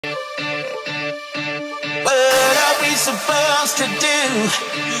supposed to do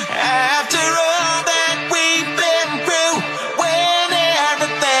after all that we've been through? When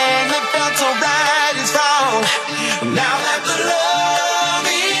everything that felt so right is wrong. Now that the love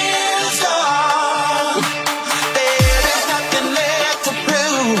is gone, there is nothing left to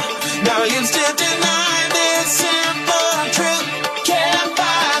prove. Now you still deny this simple truth. Can't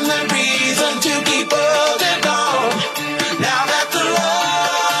find the reason to keep holding on. Now that the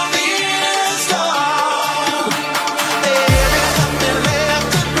love is gone, there is nothing left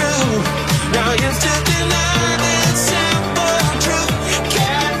to prove. Now you still deny this simple truth.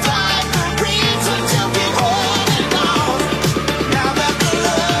 Can't find the reason to keep holding on. Now that the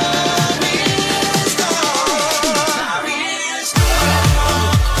love is gone, love is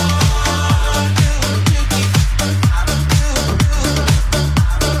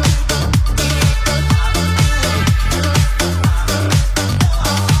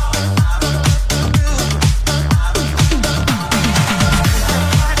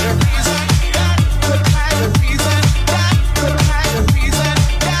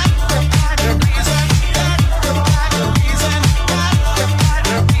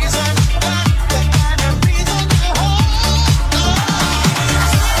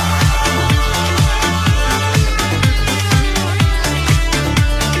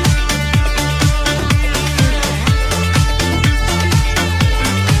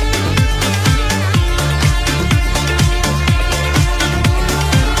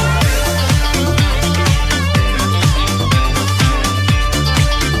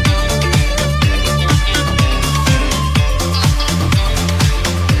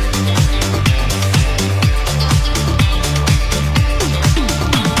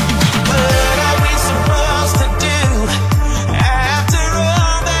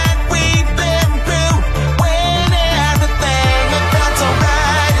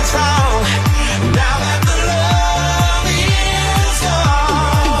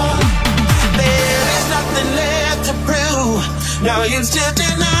now you still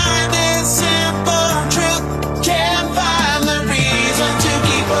deny this simple truth. Can't find the reason to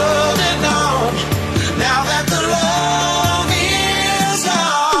keep holding on. Now that the love is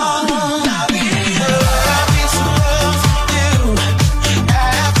gone, love is what we supposed to do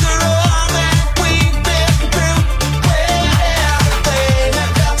after all that we've been through. When everything that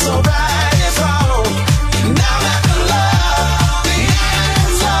felt so right is wrong. Now that the love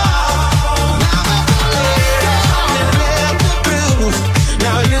is gone, now that the love left to prove.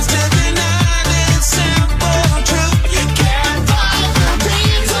 Now you still deny this simple truth. Can't find the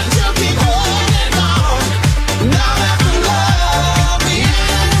reason to keep holding on. Now that the love is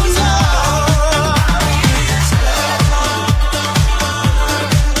gone,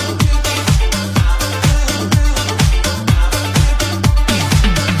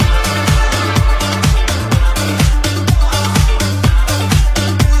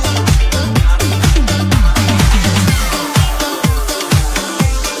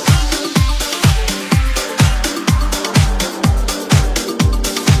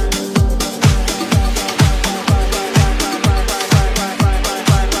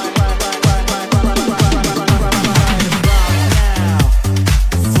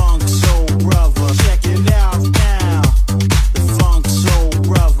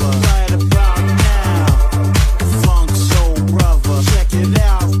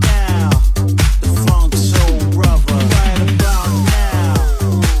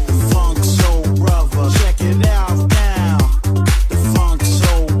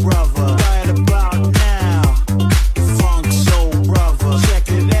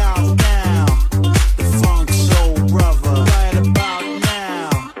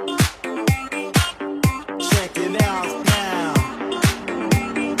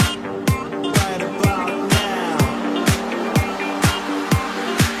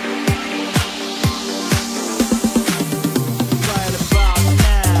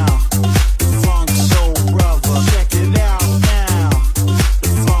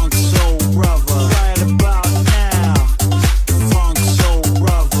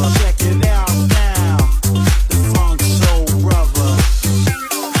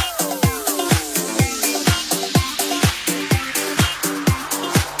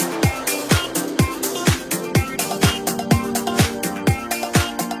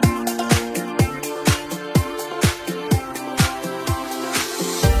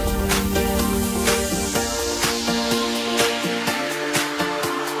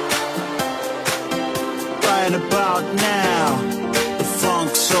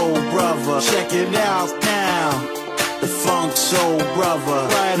 Check it out now, the funk soul brother.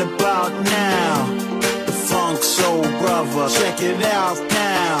 Right about now, the funk soul brother. Check it out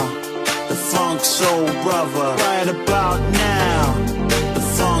now, the funk funk soul brother. Right about now, the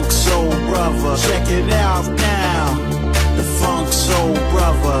funk soul brother. Check it out now, the funk soul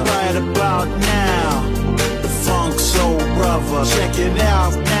brother. Right about now, the funk soul brother. Check it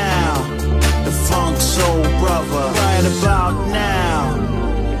out now, the funk soul brother. Right about now,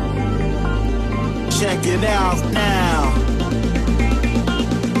 check it out now,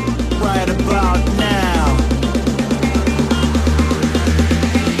 right about now.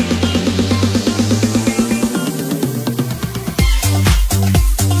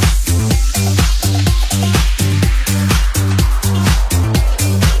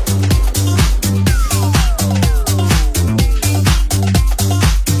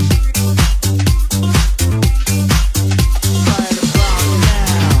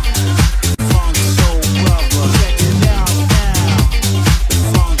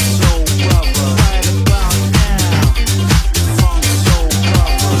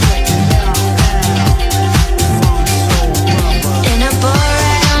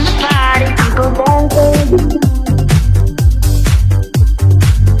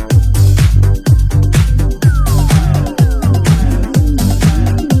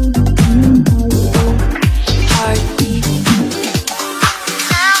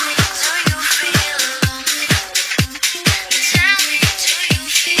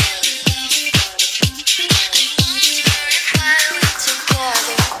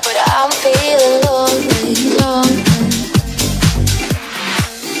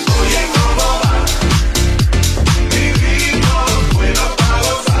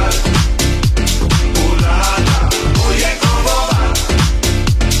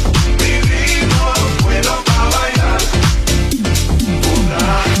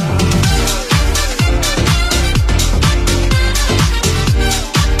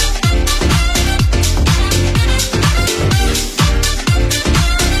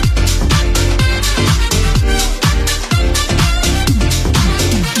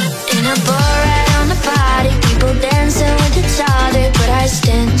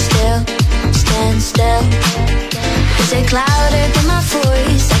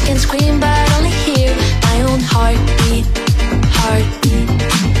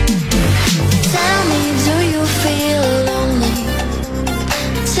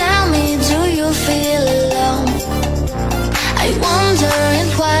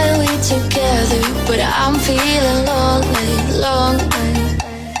 But I'm feeling